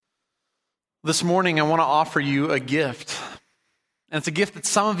This morning, I want to offer you a gift. And it's a gift that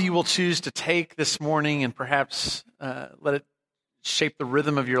some of you will choose to take this morning and perhaps let it shape the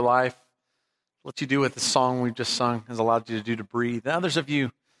rhythm of your life. What you do with the song we've just sung has allowed you to do to breathe. And others of you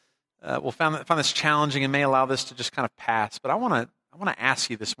will find this challenging and may allow this to just kind of pass. But I want to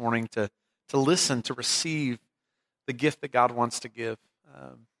ask you this morning to listen, to receive the gift that God wants to give.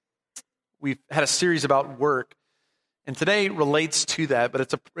 We've had a series about work. And today relates to that, but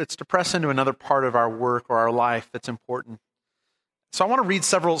it's to press into another part of our work or our life that's important. So I want to read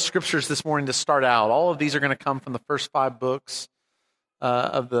several scriptures this morning to start out. All of these are going to come from the first 5 books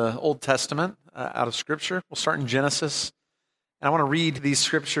of the Old Testament out of Scripture. We'll start in Genesis. And I want to read these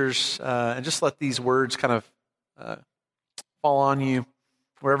scriptures and just let these words kind of fall on you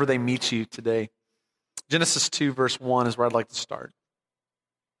wherever they meet you today. Genesis 2 verse 1 is where I'd like to start.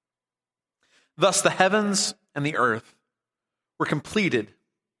 Thus the heavens and the earth were completed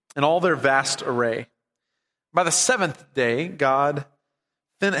in all their vast array. By the 7th day, God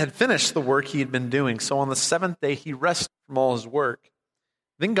had finished the work he had been doing. So on the 7th day, he rested from all his work.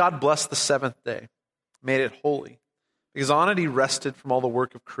 Then God blessed the 7th day, made it holy, because on it he rested from all the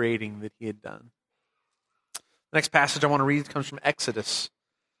work of creating that he had done. The next passage I want to read comes from Exodus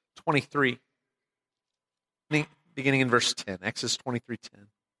 23, beginning in verse 10. Exodus 23:10.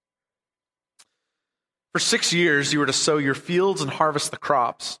 For 6 years you were to sow your fields and harvest the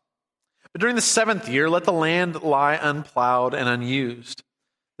crops. But during the 7th year, let the land lie unplowed and unused.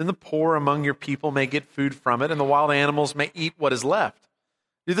 Then the poor among your people may get food from it, and the wild animals may eat what is left.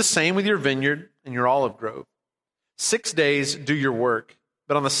 Do the same with your vineyard and your olive grove. 6 days do your work,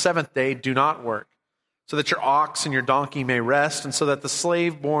 but on the 7th day do not work, so that your ox and your donkey may rest, and so that the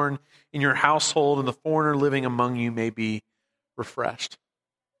slave born in your household and the foreigner living among you may be refreshed.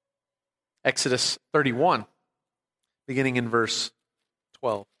 Exodus 31, beginning in verse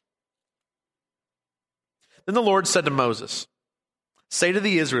 12. Then the Lord said to Moses, "Say to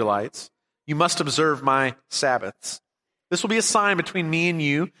the Israelites, you must observe my Sabbaths. This will be a sign between me and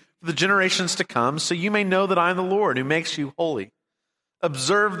you for the generations to come, so you may know that I am the Lord who makes you holy.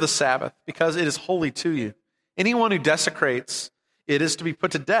 Observe the Sabbath, because it is holy to you. Anyone who desecrates it is to be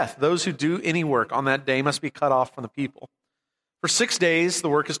put to death. Those who do any work on that day must be cut off from the people. For 6 days the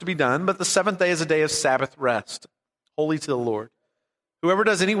work is to be done, but the 7th day is a day of Sabbath rest, holy to the Lord. Whoever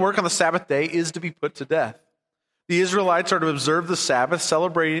does any work on the Sabbath day is to be put to death. The Israelites are to observe the Sabbath,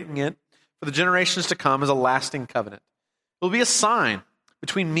 celebrating it for the generations to come as a lasting covenant. It will be a sign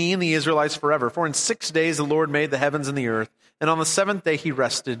between me and the Israelites forever. For in 6 days the Lord made the heavens and the earth, and on the 7th day he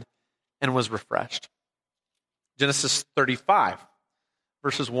rested and was refreshed." Genesis 35,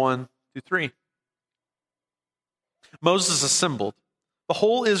 verses 1 through 3. Moses assembled the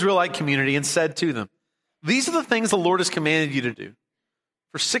whole Israelite community and said to them, "These are the things the Lord has commanded you to do.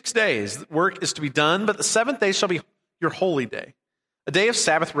 For 6 days work is to be done, but the 7th day shall be your holy day, a day of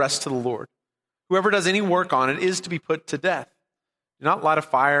Sabbath rest to the Lord. Whoever does any work on it is to be put to death. Do not light a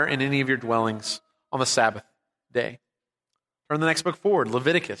fire in any of your dwellings on the Sabbath day." Turn the next book forward,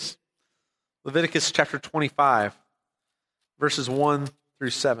 Leviticus. Leviticus chapter 25, verses 1 through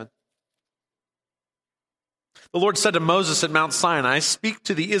 7. The Lord said to Moses at Mount Sinai, "Speak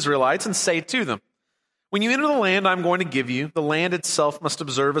to the Israelites and say to them, when you enter the land I'm going to give you, the land itself must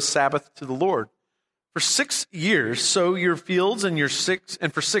observe a Sabbath to the Lord. For 6 years sow your fields,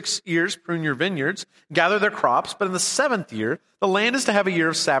 and for 6 years prune your vineyards, gather their crops. But in the 7th year, the land is to have a year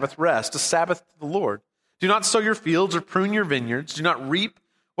of Sabbath rest, a Sabbath to the Lord. Do not sow your fields or prune your vineyards. Do not reap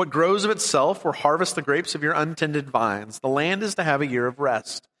what grows of itself or harvest the grapes of your untended vines. The land is to have a year of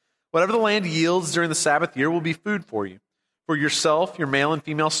rest. Whatever the land yields during the Sabbath year will be food for you, for yourself, your male and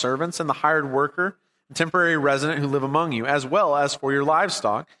female servants, and the hired worker and temporary resident who live among you, as well as for your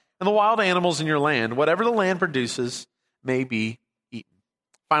livestock and the wild animals in your land. Whatever the land produces may be eaten."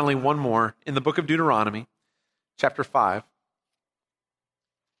 Finally, one more in the book of Deuteronomy, chapter 5,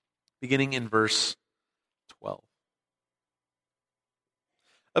 beginning in verse 12.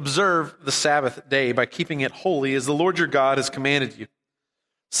 "Observe the Sabbath day by keeping it holy, as the Lord your God has commanded you.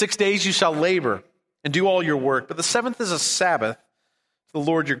 6 days you shall labor and do all your work, but the 7th is a Sabbath to the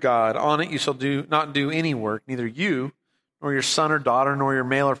Lord your God. On it you shall not do any work, neither you, nor your son or daughter, nor your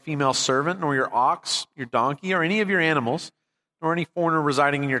male or female servant, nor your ox, your donkey, or any of your animals, nor any foreigner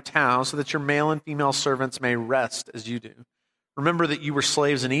residing in your town, so that your male and female servants may rest as you do. Remember that you were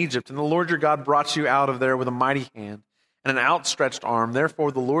slaves in Egypt, and the Lord your God brought you out of there with a mighty hand and an outstretched arm.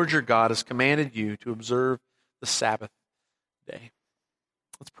 Therefore the Lord your God has commanded you to observe the Sabbath day."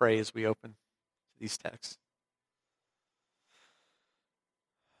 Let's pray as we open these texts.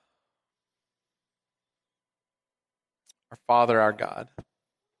 Our Father, our God,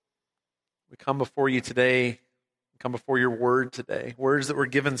 We come before you today, come before your word today, words that were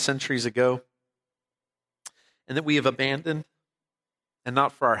given centuries ago and that we have abandoned and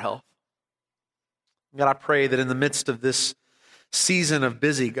not for our health. God, I pray that in the midst of this season of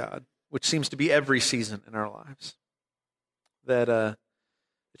busy, God, which seems to be every season in our lives, that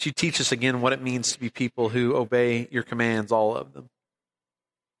you teach us again what it means to be people who obey your commands, all of them.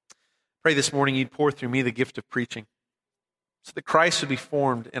 Pray this morning you'd pour through me the gift of preaching so that Christ would be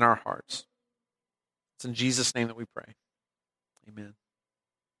formed in our hearts. It's in Jesus' name that we pray. Amen.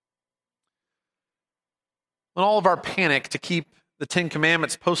 In all of our panic to keep the Ten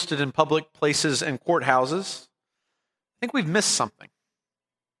Commandments posted in public places and courthouses, I think we've missed something.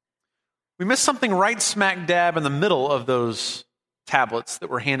 We missed something right smack dab in the middle of those tablets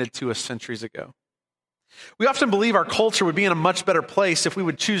that were handed to us centuries ago. We often believe our culture would be in a much better place if we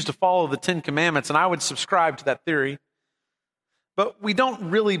would choose to follow the Ten Commandments, and I would subscribe to that theory. But we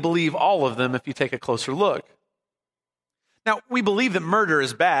don't really believe all of them if you take a closer look. Now, we believe that murder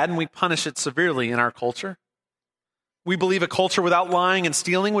is bad, and we punish it severely in our culture. We believe a culture without lying and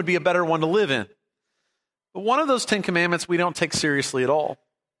stealing would be a better one to live in. But one of those 10 commandments we don't take seriously at all.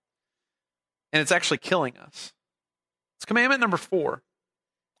 And it's actually killing us. It's commandment number 4.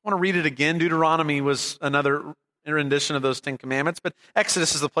 I want to read it again. Deuteronomy was another rendition of those 10 commandments, but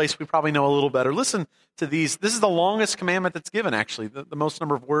Exodus is the place we probably know a little better. Listen to these. This is the longest commandment that's given, actually, the most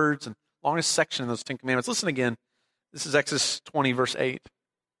number of words and longest section in those 10 commandments. Listen again. This is Exodus 20, verse 8.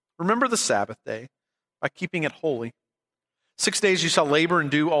 Remember the Sabbath day by keeping it holy. 6 days you shall labor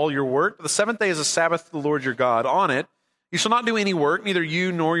and do all your work, but the seventh day is a Sabbath to the Lord your God. On it you shall not do any work, neither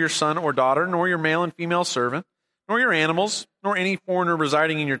you nor your son or daughter, nor your male and female servant, nor your animals, nor any foreigner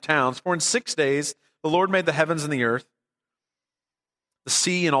residing in your towns. For in 6 days the Lord made the heavens and the earth, the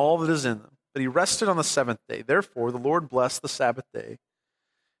sea and all that is in them. But he rested on the seventh day. Therefore the Lord blessed the Sabbath day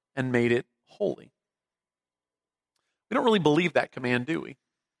and made it holy. We don't really believe that command, do we?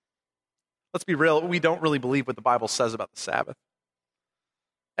 Let's be real, we don't really believe what the Bible says about the Sabbath.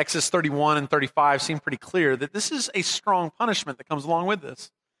 Exodus 31 and 35 seem pretty clear that this is a strong punishment that comes along with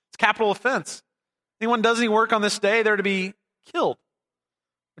this. It's a capital offense. Anyone does any work on this day, they're to be killed,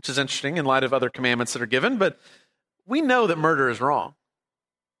 which is interesting in light of other commandments that are given, but we know that murder is wrong.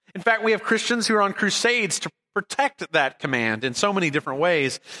 In fact, we have Christians who are on crusades to protect that command in so many different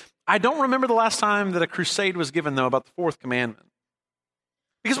ways. I don't remember the last time that a crusade was given, though, about the fourth commandment.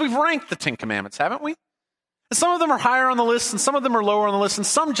 Because we've ranked the 10 commandments, haven't we? And some of them are higher on the list, and some of them are lower on the list, and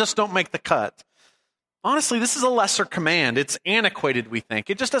some just don't make the cut. Honestly, this is a lesser command. It's antiquated, we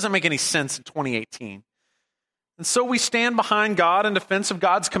think. It just doesn't make any sense in 2018. And so we stand behind God in defense of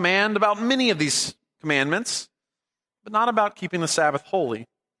God's command about many of these commandments, but not about keeping the Sabbath holy.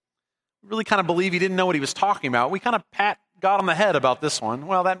 We really kind of believe he didn't know what he was talking about. We kind of pat God on the head about this one.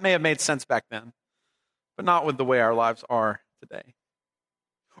 Well, that may have made sense back then, but not with the way our lives are today.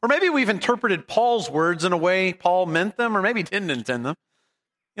 Or maybe we've interpreted Paul's words in a way Paul meant them, or maybe didn't intend them.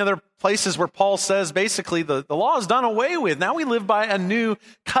 You know, there are places where Paul says basically the law is done away with. Now we live by a new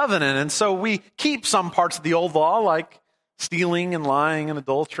covenant. And so we keep some parts of the old law, like stealing and lying and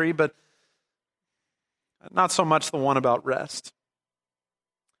adultery, but not so much the one about rest.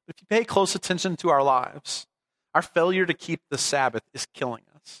 If you pay close attention to our lives, our failure to keep the Sabbath is killing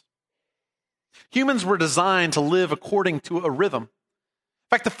us. Humans were designed to live according to a rhythm.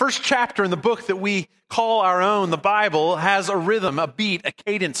 In fact, the first chapter in the book that we call our own, the Bible, has a rhythm, a beat, a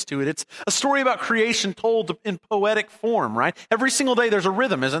cadence to it. It's a story about creation told in poetic form, right? Every single day there's a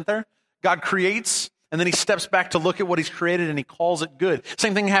rhythm, isn't there? God creates, and then he steps back to look at what he's created, and he calls it good.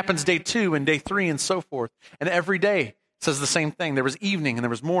 Same thing happens day 2 and day 3 and so forth. And every day says the same thing. There was evening and there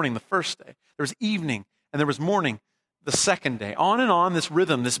was morning the first day. There was evening and there was morning the second day. On and on, this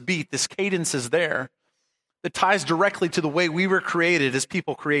rhythm, this beat, this cadence is there. That ties directly to the way we were created as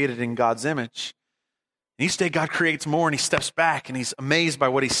people created in God's image. And each day God creates more and he steps back and he's amazed by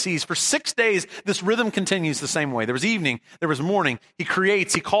what he sees. For 6 days, this rhythm continues the same way. There was evening, there was morning. He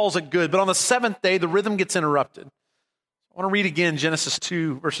creates, he calls it good. But on the seventh day, the rhythm gets interrupted. I want to read again Genesis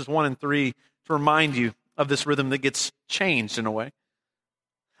 2, verses 1 and 3 to remind you of this rhythm that gets changed in a way.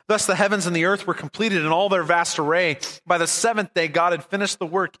 Thus the heavens and the earth were completed in all their vast array. By the seventh day, God had finished the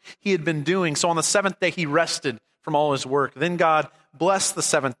work he had been doing. So on the seventh day, he rested from all his work. Then God blessed the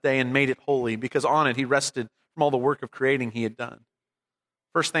seventh day and made it holy, because on it he rested from all the work of creating he had done.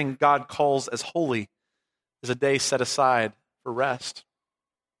 First thing God calls as holy is a day set aside for rest.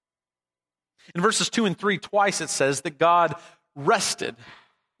 In verses 2 and 3, twice it says that God rested,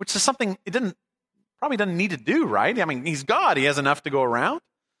 which is something it probably doesn't need to do, right? I mean, he's God. He has enough to go around.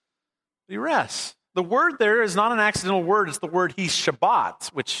 He rests. The word there is not an accidental word. It's the word he Shabbat,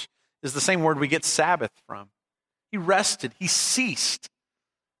 which is the same word we get Sabbath from. He rested. He ceased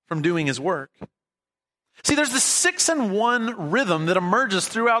from doing his work. See, there's this 6-in-1 rhythm that emerges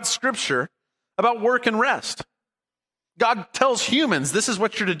throughout Scripture about work and rest. God tells humans, this is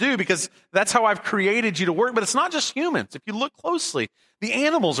what you're to do because that's how I've created you to work. But it's not just humans. If you look closely, the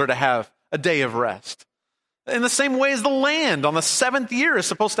animals are to have a day of rest. In the same way as the land on the 7th year is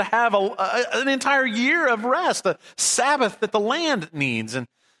supposed to have an entire year of rest, a Sabbath that the land needs. And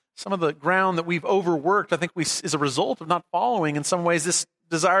some of the ground that we've overworked, I think is a result of not following, in some ways, this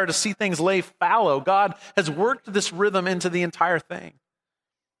desire to see things lay fallow. God has worked this rhythm into the entire thing.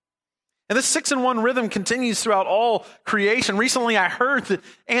 And this 6-in-1 rhythm continues throughout all creation. Recently, I heard that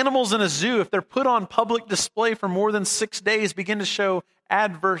animals in a zoo, if they're put on public display for more than 6 days, begin to show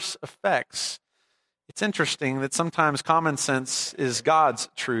adverse effects. It's interesting that sometimes common sense is God's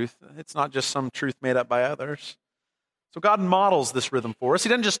truth. It's not just some truth made up by others. So God models this rhythm for us. He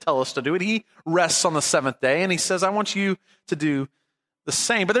doesn't just tell us to do it. He rests on the 7th day, and he says, I want you to do the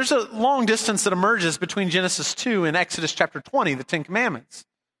same. But there's a long distance that emerges between Genesis 2 and Exodus chapter 20, the Ten Commandments.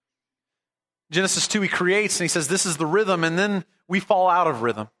 Genesis 2, he creates, and he says, this is the rhythm, and then we fall out of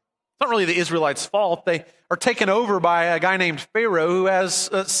rhythm. It's not really the Israelites' fault. They are taken over by a guy named Pharaoh who has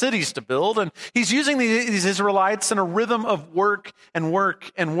cities to build, and he's using these Israelites in a rhythm of work and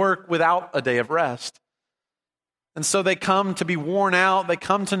work and work without a day of rest. And so they come to be worn out. They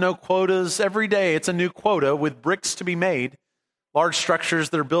come to know quotas. Every day it's a new quota with bricks to be made. Large structures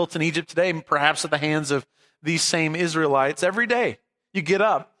that are built in Egypt today, perhaps at the hands of these same Israelites. Every day you get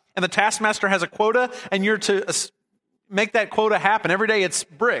up, and the taskmaster has a quota, and you're to make that quota happen. Every day it's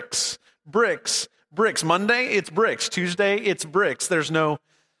bricks, bricks, bricks. Monday, it's bricks. Tuesday, it's bricks. There's no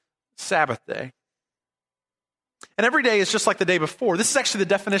Sabbath day. And every day is just like the day before. This is actually the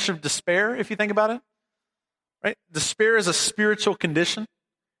definition of despair, if you think about it. Right? Despair is a spiritual condition.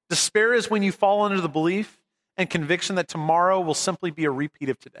 Despair is when you fall under the belief and conviction that tomorrow will simply be a repeat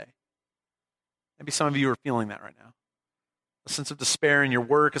of today. Maybe some of you are feeling that right now. A sense of despair in your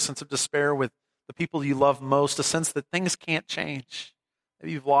work, a sense of despair with the people you love most, a sense that things can't change.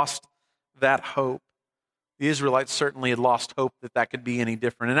 Maybe you've lost that hope. The Israelites certainly had lost hope that that could be any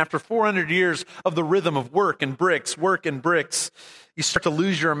different. And after 400 years of the rhythm of work and bricks, you start to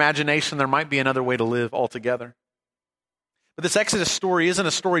lose your imagination. There might be another way to live altogether. But this Exodus story isn't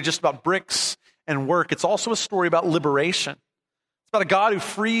a story just about bricks and work. It's also a story about liberation. It's about a God who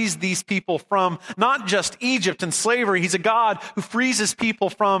frees these people from not just Egypt and slavery. He's a God who frees his people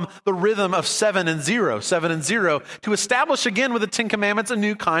from the rhythm of 7 and 0, to establish again with the Ten Commandments a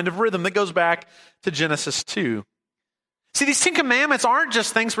new kind of rhythm that goes back to Genesis 2. See, these Ten Commandments aren't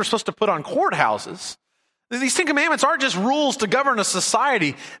just things we're supposed to put on courthouses. These Ten Commandments aren't just rules to govern a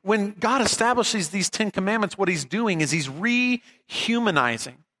society. When God establishes these Ten Commandments, what he's doing is he's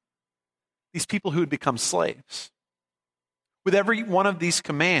rehumanizing these people who had become slaves. With every one of these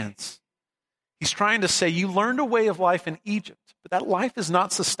commands, he's trying to say, you learned a way of life in Egypt, but that life is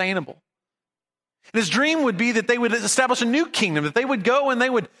not sustainable. And his dream would be that they would establish a new kingdom, that they would go and they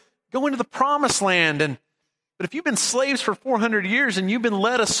would go into the promised land. But if you've been slaves for 400 years and you've been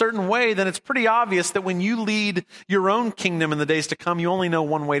led a certain way, then it's pretty obvious that when you lead your own kingdom in the days to come, you only know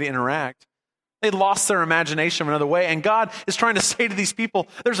one way to interact. They lost their imagination of another way. And God is trying to say to these people,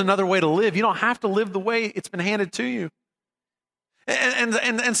 there's another way to live. You don't have to live the way it's been handed to you.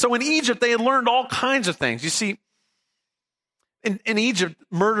 And so in Egypt, they had learned all kinds of things. You see, in Egypt,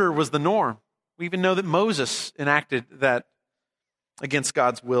 murder was the norm. We even know that Moses enacted that against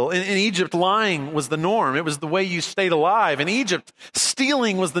God's will. In Egypt, lying was the norm. It was the way you stayed alive. In Egypt,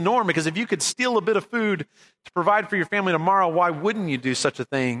 stealing was the norm, because if you could steal a bit of food to provide for your family tomorrow, why wouldn't you do such a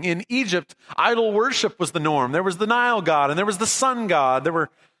thing? In Egypt, idol worship was the norm. There was the Nile god, and there was the sun god.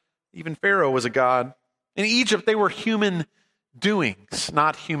 Even Pharaoh was a god. In Egypt, they were human doings,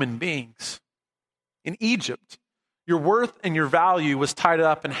 not human beings. In Egypt, your worth and your value was tied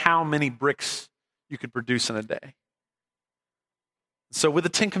up in how many bricks you could produce in a day. So with the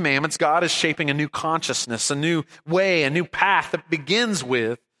Ten Commandments, God is shaping a new consciousness, a new way, a new path that begins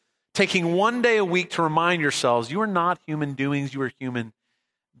with taking one day a week to remind yourselves you are not human doings, you are human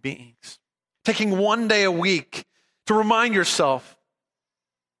beings. Taking one day a week to remind yourself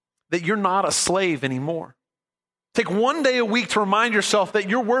that you're not a slave anymore. Take one day a week to remind yourself that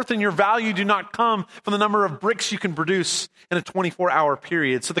your worth and your value do not come from the number of bricks you can produce in a 24-hour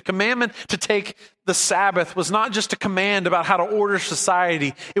period. So the commandment to take the Sabbath was not just a command about how to order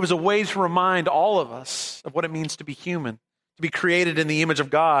society. It was a way to remind all of us of what it means to be human, to be created in the image of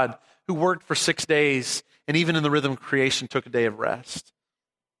God, who worked for 6 days and even in the rhythm of creation took a day of rest.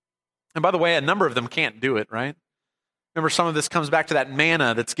 And by the way, a number of them can't do it, right? Remember, some of this comes back to that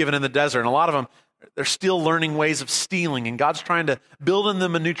manna that's given in the desert. And a lot of them, they're still learning ways of stealing. And God's trying to build in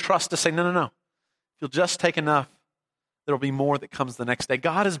them a new trust to say, no. If you'll just take enough, there'll be more that comes the next day.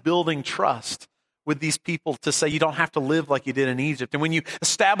 God is building trust with these people to say you don't have to live like you did in Egypt. And when you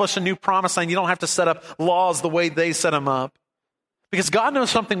establish a new promised land, you don't have to set up laws the way they set them up. Because God knows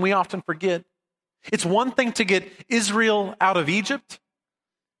something we often forget. It's one thing to get Israel out of Egypt,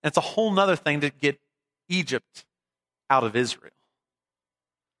 and it's a whole nother thing to get Egypt out of Israel.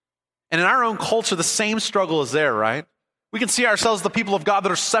 And in our own culture, the same struggle is there, right? We can see ourselves, the people of God,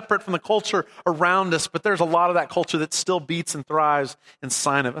 that are separate from the culture around us, but there's a lot of that culture that still beats and thrives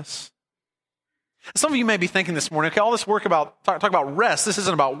inside of us. Some of you may be thinking this morning, okay, all this work about, talk about rest, this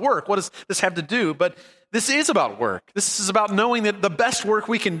isn't about work. What does this have to do? But this is about work. This is about knowing that the best work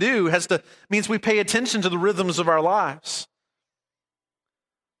we can do means we pay attention to the rhythms of our lives.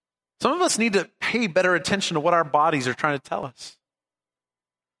 Some of us need to pay better attention to what our bodies are trying to tell us.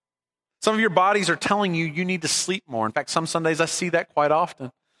 Some of your bodies are telling you you need to sleep more. In fact, some Sundays I see that quite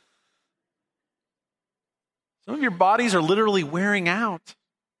often. Some of your bodies are literally wearing out.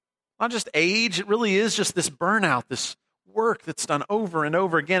 Not just age, it really is just this burnout, this work that's done over and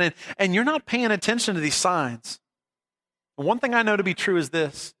over again. And you're not paying attention to these signs. And one thing I know to be true is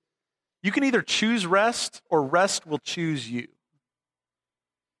this. You can either choose rest or rest will choose you.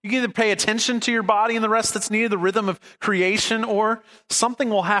 You can either pay attention to your body and the rest that's needed, the rhythm of creation, or something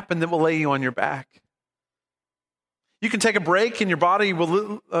will happen that will lay you on your back. You can take a break and your body will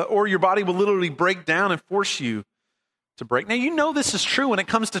literally break down and force you to break. Now, you know this is true when it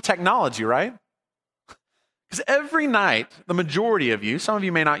comes to technology, right? Because every night, the majority of you, some of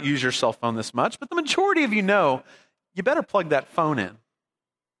you may not use your cell phone this much, but the majority of you know you better plug that phone in.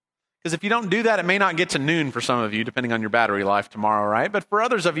 Because if you don't do that, it may not get to noon for some of you, depending on your battery life tomorrow, right? But for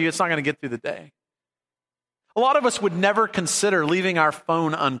others of you, it's not going to get through the day. A lot of us would never consider leaving our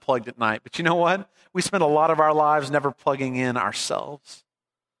phone unplugged at night. But you know what? We spend a lot of our lives never plugging in ourselves.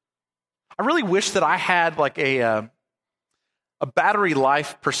 I really wish that I had like a battery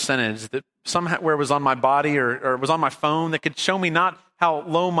life percentage that somewhere was on my body or was on my phone that could show me not how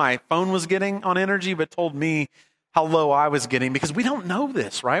low my phone was getting on energy, but told me how low I was getting, because we don't know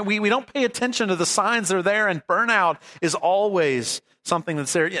this, right? We don't pay attention to the signs that are there, and burnout is always something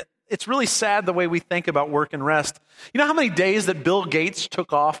that's there. It's really sad the way we think about work and rest. You know how many days that Bill Gates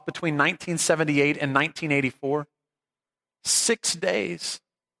took off between 1978 and 1984? 6 days.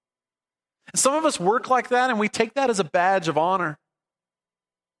 And some of us work like that, and we take that as a badge of honor.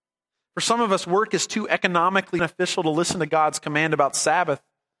 For some of us, work is too economically beneficial to listen to God's command about Sabbath.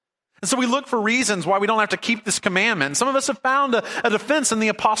 And so we look for reasons why we don't have to keep this commandment. And some of us have found a defense in the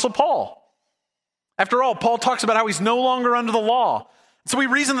Apostle Paul. After all, Paul talks about how he's no longer under the law. So we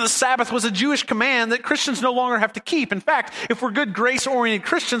reason that the Sabbath was a Jewish command that Christians no longer have to keep. In fact, if we're good grace-oriented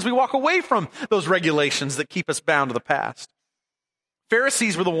Christians, we walk away from those regulations that keep us bound to the past.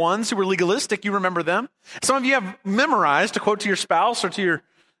 Pharisees were the ones who were legalistic. You remember them. Some of you have memorized, to quote to your spouse or to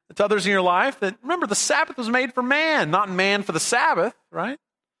others in your life, that remember the Sabbath was made for man, not man for the Sabbath, right?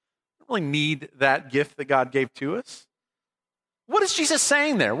 We don't really need that gift that God gave to us. What is Jesus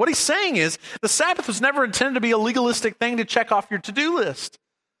saying there? What he's saying is the Sabbath was never intended to be a legalistic thing to check off your to-do list.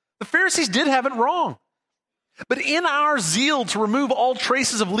 The Pharisees did have it wrong. But in our zeal to remove all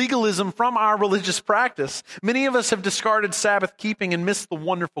traces of legalism from our religious practice, many of us have discarded Sabbath keeping and missed the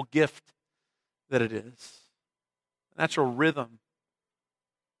wonderful gift that it is. The natural rhythm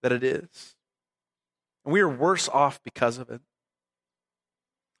that it is. And we are worse off because of it.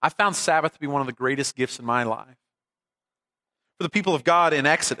 I found Sabbath to be one of the greatest gifts in my life. For the people of God in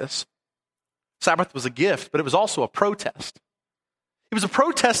Exodus, Sabbath was a gift, but it was also a protest. It was a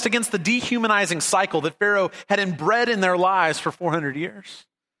protest against the dehumanizing cycle that Pharaoh had inbred in their lives for 400 years.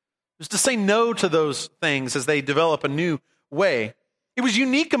 It was to say no to those things as they develop a new way. It was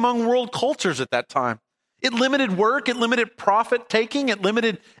unique among world cultures at that time. It limited work, it limited profit taking, it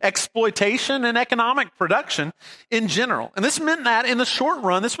limited exploitation and economic production in general. And this meant that in the short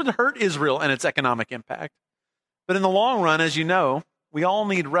run, this would hurt Israel and its economic impact. But in the long run, as you know, we all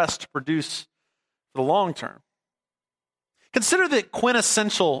need rest to produce for the long term. Consider the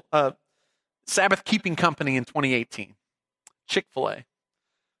quintessential Sabbath keeping company in 2018, Chick-fil-A.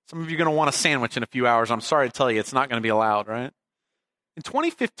 Some of you are going to want a sandwich in a few hours. I'm sorry to tell you, it's not going to be allowed, right? In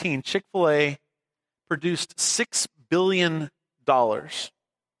 2015, Chick-fil-A produced $6 billion,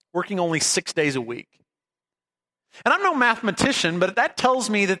 working only 6 days a week. And I'm no mathematician, but that tells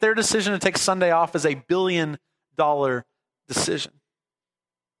me that their decision to take Sunday off is a $1 billion decision.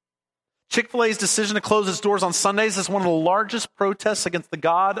 Chick-fil-A's decision to close its doors on Sundays is one of the largest protests against the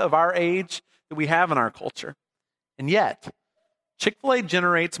God of our age that we have in our culture. And yet, Chick-fil-A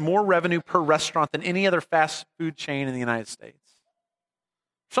generates more revenue per restaurant than any other fast food chain in the United States.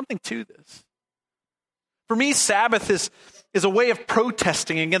 Something to this. For me, Sabbath is a way of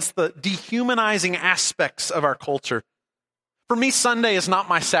protesting against the dehumanizing aspects of our culture. For me, Sunday is not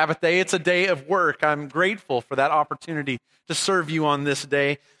my Sabbath day. It's a day of work. I'm grateful for that opportunity to serve you on this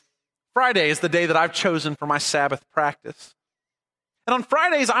day. Friday is the day that I've chosen for my Sabbath practice. And on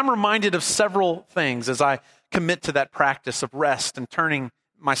Fridays, I'm reminded of several things as I commit to that practice of rest and turning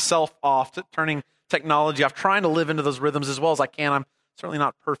myself off, turning technology off, trying to live into those rhythms as well as I can. I'm certainly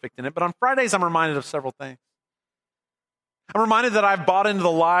not perfect in it. But on Fridays, I'm reminded of several things. I'm reminded that I've bought into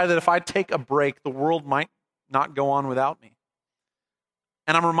the lie that if I take a break, the world might not go on without me.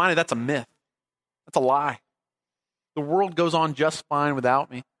 And I'm reminded that's a myth. That's a lie. The world goes on just fine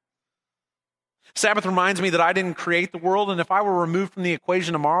without me. Sabbath reminds me that I didn't create the world, and if I were removed from the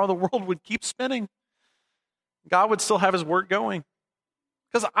equation tomorrow, the world would keep spinning. God would still have his work going.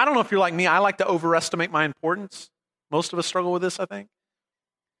 Because I don't know if you're like me, I like to overestimate my importance. Most of us struggle with this, I think.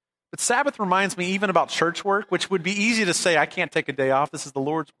 But Sabbath reminds me even about church work, which would be easy to say, I can't take a day off. This is the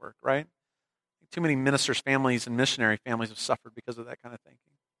Lord's work, right? Too many ministers' families and missionary families have suffered because of that kind of thinking.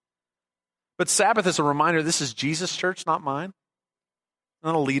 But Sabbath is a reminder, this is Jesus' church, not mine.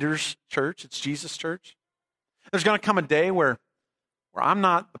 Not a leader's church, it's Jesus' church. There's going to come a day where I'm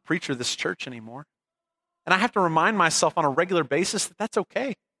not the preacher of this church anymore. And I have to remind myself on a regular basis that that's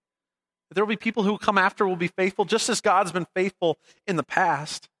okay. That there will be people who will come after will be faithful, just as God's been faithful in the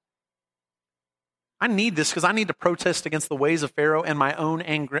past. I need this because I need to protest against the ways of Pharaoh and my own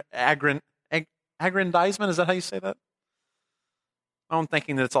aggrandizement. Is that how you say that? I'm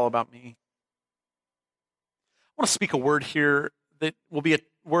thinking that it's all about me. I want to speak a word here that will be a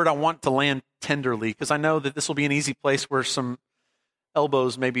word I want to land tenderly, because I know that this will be an easy place where some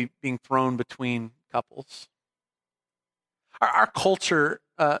elbows may be being thrown between couples. Our culture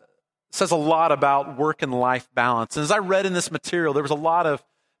says a lot about work and life balance. And as I read in this material, there was a lot of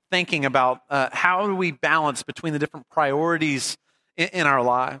thinking about how do we balance between the different priorities in our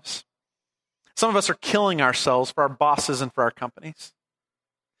lives. Some of us are killing ourselves for our bosses and for our companies.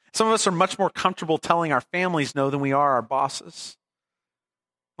 Some of us are much more comfortable telling our families no than we are our bosses.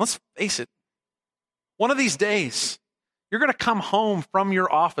 Let's face it, one of these days, you're going to come home from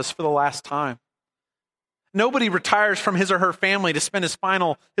your office for the last time. Nobody retires from his or her family to spend his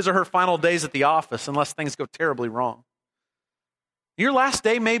or her final days at the office unless things go terribly wrong. Your last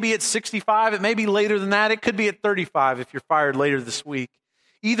day may be at 65. It may be later than that. It could be at 35 if you're fired later this week.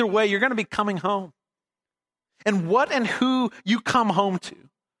 Either way, you're going to be coming home. And what and who you come home to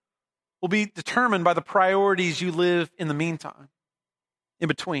will be determined by the priorities you live in the meantime, in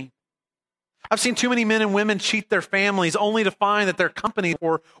between. I've seen too many men and women cheat their families only to find that their companies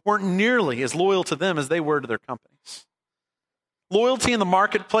weren't nearly as loyal to them as they were to their companies. Loyalty in the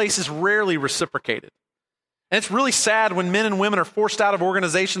marketplace is rarely reciprocated. And it's really sad when men and women are forced out of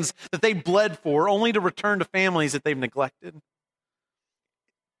organizations that they bled for only to return to families that they've neglected.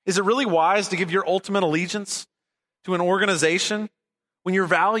 Is it really wise to give your ultimate allegiance to an organization when your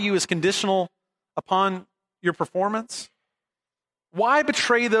value is conditional upon your performance? Why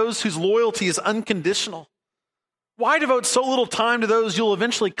betray those whose loyalty is unconditional? Why devote so little time to those you'll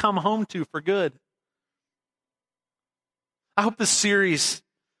eventually come home to for good? I hope this series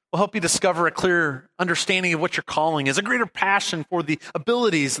will help you discover a clearer understanding of what your calling is, a greater passion for the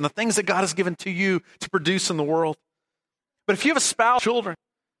abilities and the things that God has given to you to produce in the world. But if you have a spouse, children,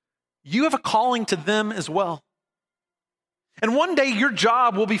 you have a calling to them as well. And one day your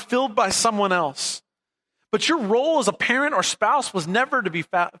job will be filled by someone else. But your role as a parent or spouse was never to be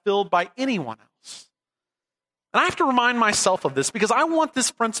filled by anyone else. And I have to remind myself of this because I want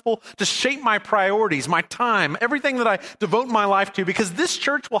this principle to shape my priorities, my time, everything that I devote my life to, because this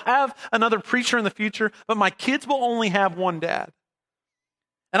church will have another preacher in the future, but my kids will only have one dad.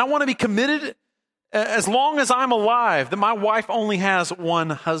 And I want to be committed as long as I'm alive that my wife only has one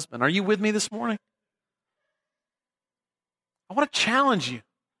husband. Are you with me this morning? I want to challenge you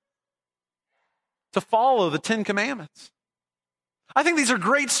to follow the 10 Commandments. I think these are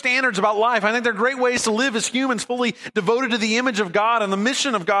great standards about life. I think they're great ways to live as humans fully devoted to the image of God and the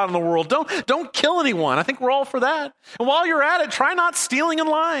mission of God in the world. Don't kill anyone. I think we're all for that. And while you're at it, try not stealing and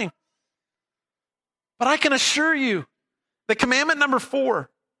lying. But I can assure you that commandment number 4,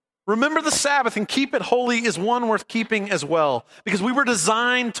 remember the Sabbath and keep it holy, is one worth keeping as well. Because we were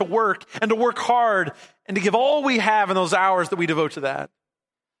designed to work and to work hard and to give all we have in those hours that we devote to that.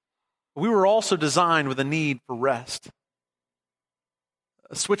 We were also designed with a need for rest.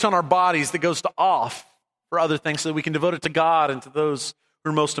 A switch on our bodies that goes to off for other things so that we can devote it to God and to those who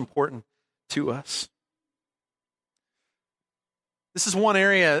are most important to us. This is one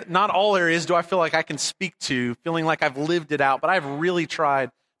area, not all areas do I feel like I can speak to, feeling like I've lived it out, but I've really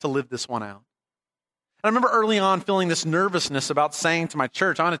tried to live this one out. And I remember early on feeling this nervousness about saying to my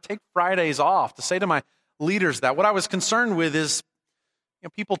church, I'm going to take Fridays off, to say to my leaders that. What I was concerned with is,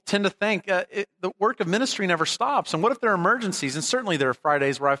 people tend to think the work of ministry never stops. And what if there are emergencies? And certainly there are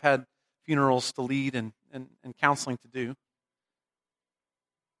Fridays where I've had funerals to lead and counseling to do.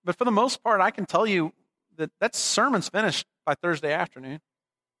 But for the most part, I can tell you that sermon's finished by Thursday afternoon.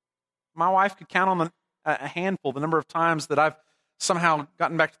 My wife could count on a handful, the number of times that I've somehow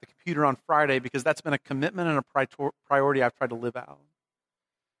gotten back to the computer on Friday because that's been a commitment and a priority I've tried to live out.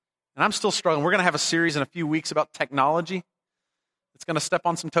 And I'm still struggling. We're going to have a series in a few weeks about technology. It's going to step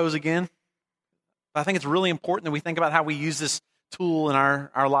on some toes again. But I think it's really important that we think about how we use this tool in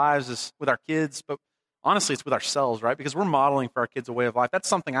our lives with our kids, but honestly, it's with ourselves, right? Because we're modeling for our kids a way of life. That's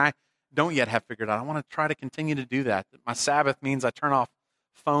something I don't yet have figured out. I want to try to continue to do that. My Sabbath means I turn off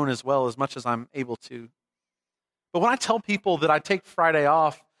phone as well as much as I'm able to. But when I tell people that I take Friday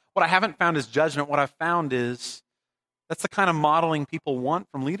off, what I haven't found is judgment. What I've found is that's the kind of modeling people want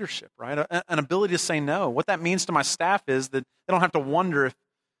from leadership, right? An ability to say no. What that means to my staff is that they don't have to wonder if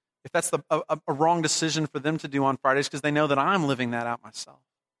that's a wrong decision for them to do on Fridays because they know that I'm living that out myself.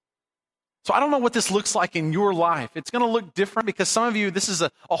 So I don't know what this looks like in your life. It's going to look different because some of you, this is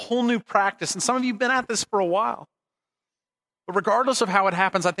a whole new practice, and some of you have been at this for a while. But regardless of how it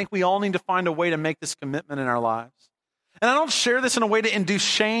happens, I think we all need to find a way to make this commitment in our lives. And I don't share this in a way to induce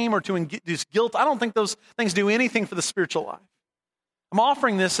shame or to induce guilt. I don't think those things do anything for the spiritual life. I'm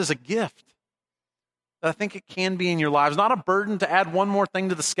offering this as a gift that I think it can be in your lives. Not a burden to add one more thing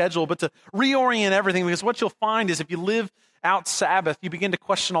to the schedule, but to reorient everything. Because what you'll find is if you live out Sabbath, you begin to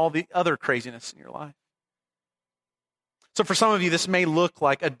question all the other craziness in your life. So for some of you, this may look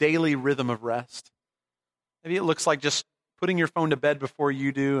like a daily rhythm of rest. Maybe it looks like just putting your phone to bed before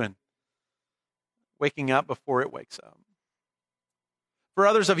you do and waking up before it wakes up. For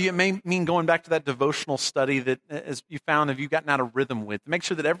others of you, it may mean going back to that devotional study that, as you found, have you gotten out of rhythm with. Make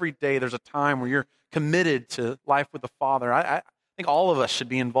sure that every day there's a time where you're committed to life with the Father. I think all of us should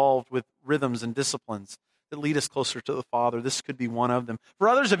be involved with rhythms and disciplines that lead us closer to the Father. This could be one of them. For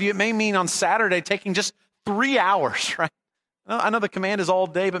others of you, it may mean on Saturday taking just 3 hours, right? I know the command is all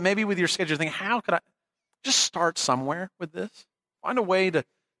day, but maybe with your schedule, think, how could I just start somewhere with this? Find a way to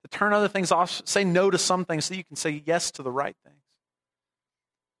turn other things off, say no to some things so you can say yes to the right things.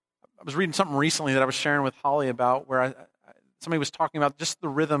 I was reading something recently that I was sharing with Holly about where somebody was talking about just the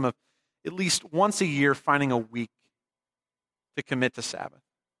rhythm of at least once a year finding a week to commit to Sabbath.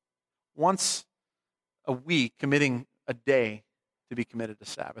 Once a week committing a day to be committed to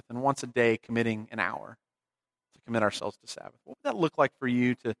Sabbath, and once a day committing an hour to commit ourselves to Sabbath. What would that look like for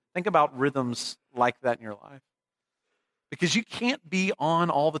you to think about rhythms like that in your life? Because you can't be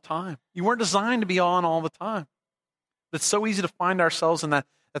on all the time. You weren't designed to be on all the time. It's so easy to find ourselves in that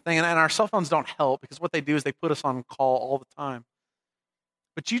thing, and our cell phones don't help because what they do is they put us on call all the time.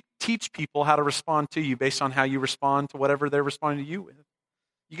 But you teach people how to respond to you based on how you respond to whatever they're responding to you with.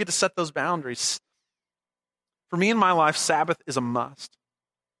 You get to set those boundaries. For me in my life, Sabbath is a must.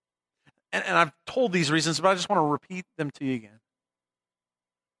 And I've told these reasons, but I just want to repeat them to you again.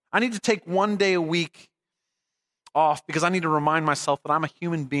 I need to take one day a week off because I need to remind myself that I'm a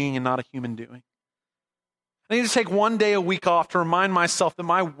human being and not a human doing. I need to take one day a week off to remind myself that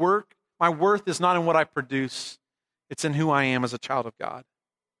my worth is not in what I produce. It's in who I am as a child of God.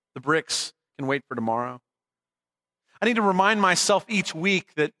 The bricks can wait for tomorrow. I need to remind myself each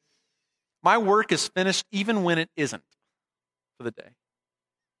week that my work is finished even when it isn't for the day.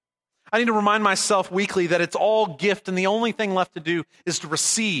 I need to remind myself weekly that it's all gift and the only thing left to do is to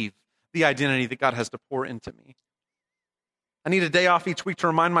receive the identity that God has to pour into me. I need a day off each week to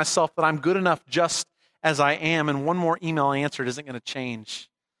remind myself that I'm good enough just as I am, and one more email answered isn't going to change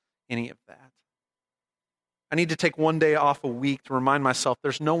any of that. I need to take one day off a week to remind myself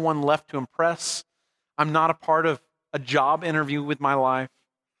there's no one left to impress. I'm not a part of a job interview with my life.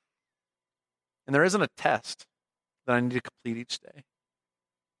 And there isn't a test that I need to complete each day.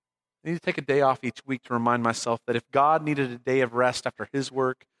 I need to take a day off each week to remind myself that if God needed a day of rest after his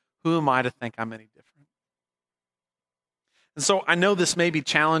work, who am I to think I'm any different? And so I know this may be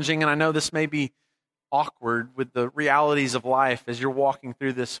challenging, and I know this may be awkward with the realities of life as you're walking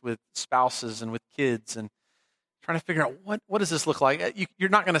through this with spouses and with kids and trying to figure out what does this look like. You're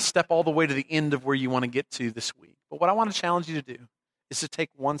not going to step all the way to the end of where you want to get to this week. But what I want to challenge you to do is to take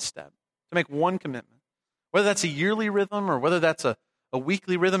one step, to make one commitment. Whether that's a yearly rhythm or whether that's a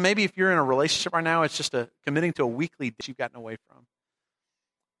weekly rhythm. Maybe if you're in a relationship right now, it's just committing to a weekly that you've gotten away from.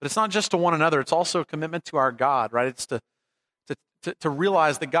 But it's not just to one another. It's also a commitment to our God, right? It's to to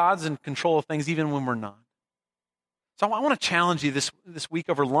realize that God's in control of things even when we're not. So I want to challenge you this week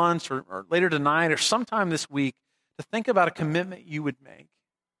over lunch or later tonight or sometime this week to think about a commitment you would make,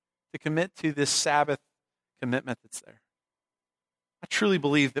 to commit to this Sabbath commitment that's there. I truly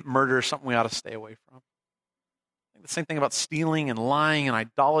believe that murder is something we ought to stay away from. I think the same thing about stealing and lying and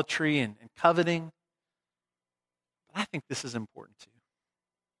idolatry and coveting. But I think this is important too.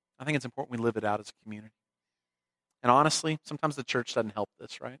 I think it's important we live it out as a community. And honestly, sometimes the church doesn't help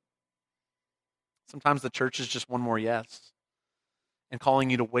this, right? Sometimes the church is just one more yes and calling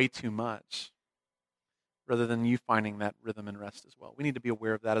you to way too much rather than you finding that rhythm and rest as well. We need to be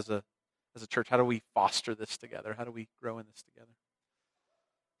aware of that as a church. How do we foster this together? How do we grow in this together?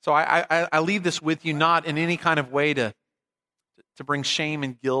 So I leave this with you not in any kind of way to bring shame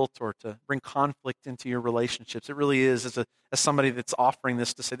and guilt or to bring conflict into your relationships. It really is as somebody that's offering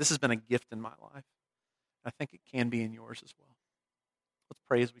this to say, this has been a gift in my life. I think it can be in yours as well. Let's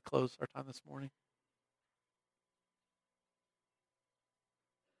pray as we close our time this morning.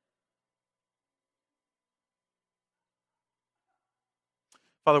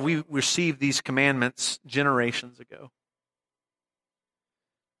 Father, we received these commandments generations ago.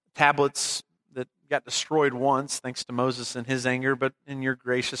 Tablets that got destroyed once, thanks to Moses and his anger, but in your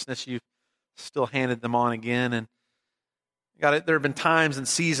graciousness, you've still handed them on again. And God, there have been times and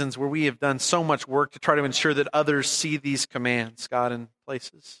seasons where we have done so much work to try to ensure that others see these commands, God, in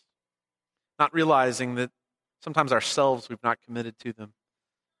places, not realizing that sometimes ourselves we've not committed to them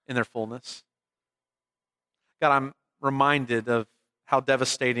in their fullness. God, I'm reminded of how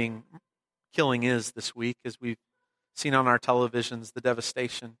devastating killing is this week as we've seen on our televisions the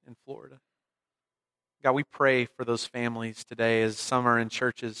devastation in Florida. God, we pray for those families today as some are in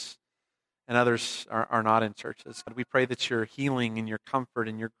churches and others are not in churches. God, we pray that your healing and your comfort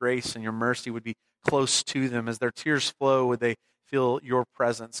and your grace and your mercy would be close to them. As their tears flow, would they feel your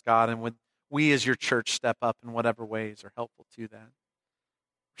presence, God, and would we as your church step up in whatever ways are helpful to that.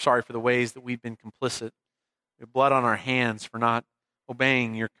 We're sorry for the ways that we've been complicit. We have blood on our hands for not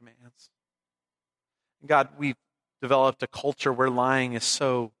obeying your commands. And God, we've developed a culture where lying is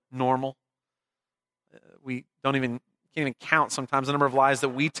so normal. We can't even count sometimes the number of lies that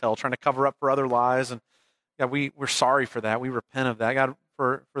we tell, trying to cover up for other lies. And God, we're sorry for that. We repent of that. God,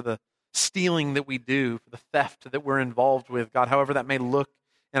 for the stealing that we do, for the theft that we're involved with, God, however that may look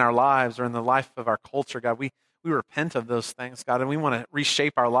in our lives or in the life of our culture, God, we repent of those things, God, and we want to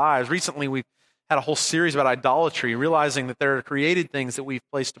reshape our lives. Recently, we've had a whole series about idolatry, realizing that there are created things that we've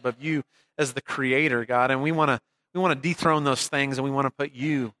placed above you as the creator, God, and we want to dethrone those things, and we want to put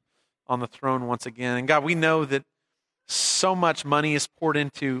you on the throne once again. And God, we know that so much money is poured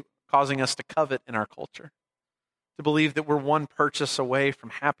into causing us to covet in our culture, to believe that we're one purchase away from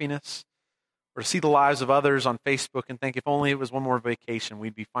happiness, or to see the lives of others on Facebook and think if only it was one more vacation,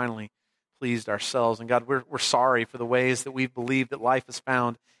 we'd be finally pleased ourselves. And God, we're sorry for the ways that we've believed that life is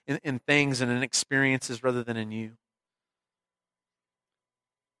found in things and in experiences rather than in you.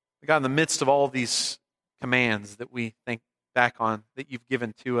 God, in the midst of all these commands that we think back on that you've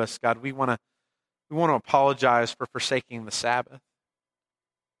given to us, God, we want to apologize for forsaking the Sabbath.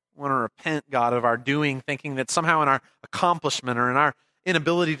 We want to repent, God, of our doing, thinking that somehow in our accomplishment or in our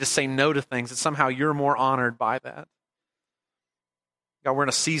inability to say no to things, that somehow you're more honored by that. God, we're in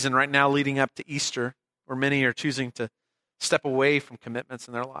a season right now leading up to Easter where many are choosing to step away from commitments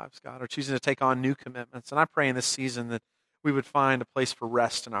in their lives, God, or choosing to take on new commitments. And I pray in this season that we would find a place for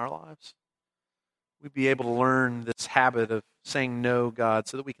rest in our lives. We'd be able to learn this habit of saying no, God,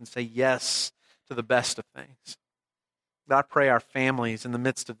 so that we can say yes to the best of things. God, I pray our families in the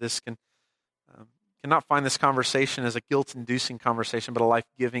midst of this cannot find this conversation as a guilt-inducing conversation, but a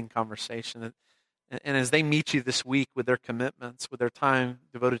life-giving conversation. And as they meet you this week with their commitments, with their time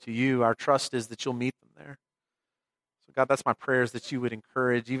devoted to you, our trust is that you'll meet them there. So God, that's my prayer, is that you would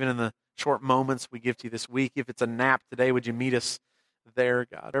encourage, even in the short moments we give to you this week. If it's a nap today, would you meet us there,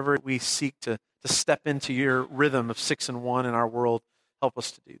 God? Wherever we seek to step into your rhythm of 6 and 1 in our world, help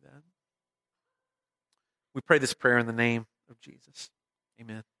us to do that. We pray this prayer in the name of Jesus.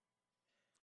 Amen.